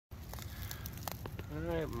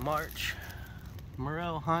Alright, March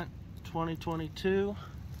Morel hunt 2022.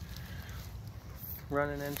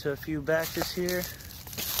 Running into a few batches here.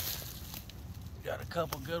 Got a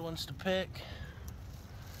couple good ones to pick.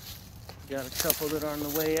 Got a couple that are on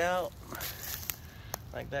the way out.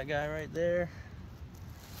 Like that guy right there.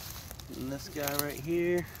 And this guy right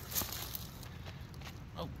here.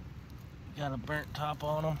 Oh, got a burnt top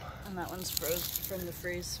on him. And that one's froze from the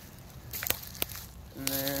freeze. And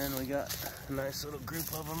then we got a nice little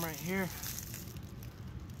group of them right here.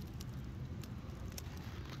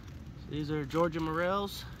 So these are Georgia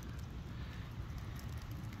Morels.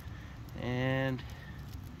 And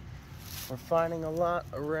we're finding a lot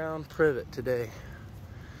around Privet today.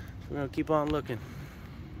 So we're gonna keep on looking.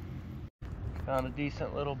 Found a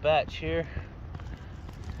decent little batch here.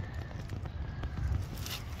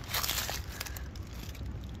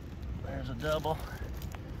 There's a double.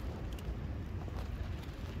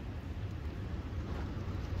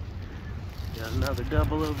 Got another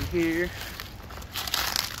double over here.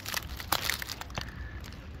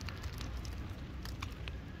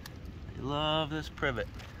 I love this privet.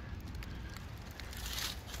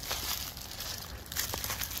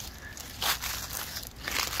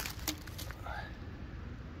 Oh,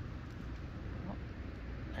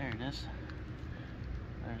 there it is.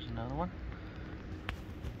 There's another one.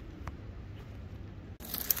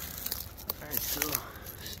 Alright, so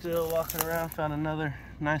still walking around, found another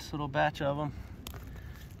nice little batch of them.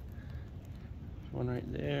 One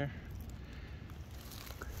right there.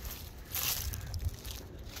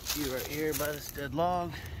 A few right here by this dead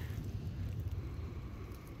log.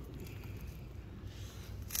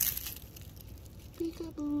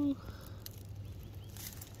 Peekaboo.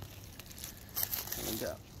 And we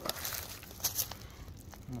got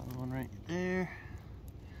another one right there.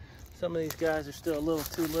 Some of these guys are still a little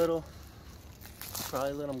too little.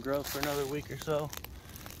 Probably let them grow for another week or so.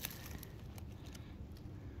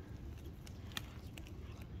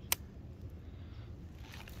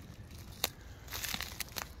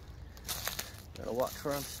 Gotta watch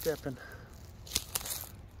where I'm stepping.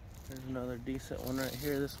 There's another decent one right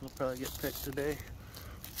here. This will probably get picked today.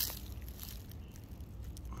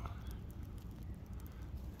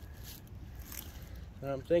 And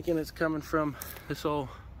I'm thinking it's coming from this old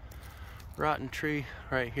rotten tree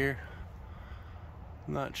right here.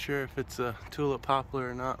 I'm not sure if it's a tulip poplar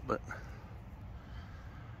or not, but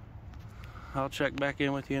I'll check back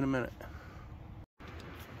in with you in a minute.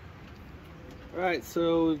 Alright,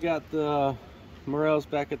 so we've got the Morels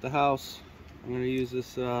back at the house. I'm going to use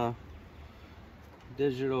this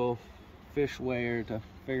digital fish weigher to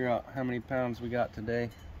figure out how many pounds we got today.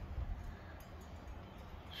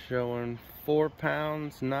 Showing 4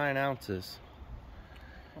 pounds 9 ounces.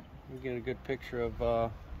 We get a good picture of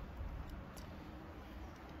what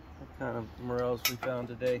kind of morels we found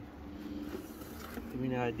today. Give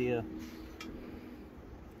me an idea.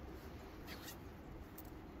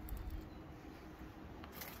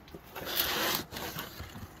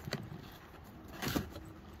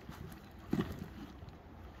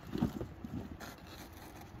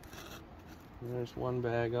 There's one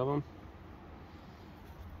bag of them.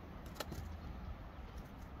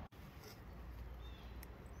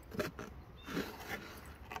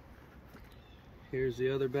 Here's the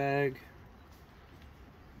other bag.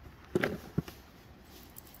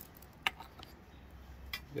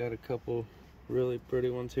 Got a couple really pretty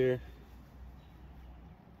ones here.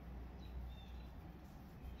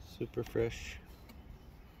 Super fresh.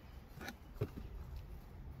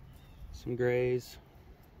 Some grays.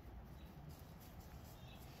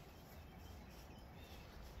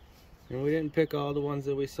 And we didn't pick all the ones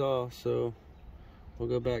that we saw, so we'll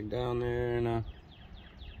go back down there in a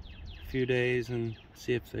few days and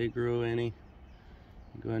see if they grew any.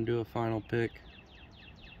 Go ahead and do a final pick.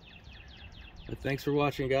 But thanks for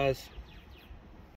watching, guys.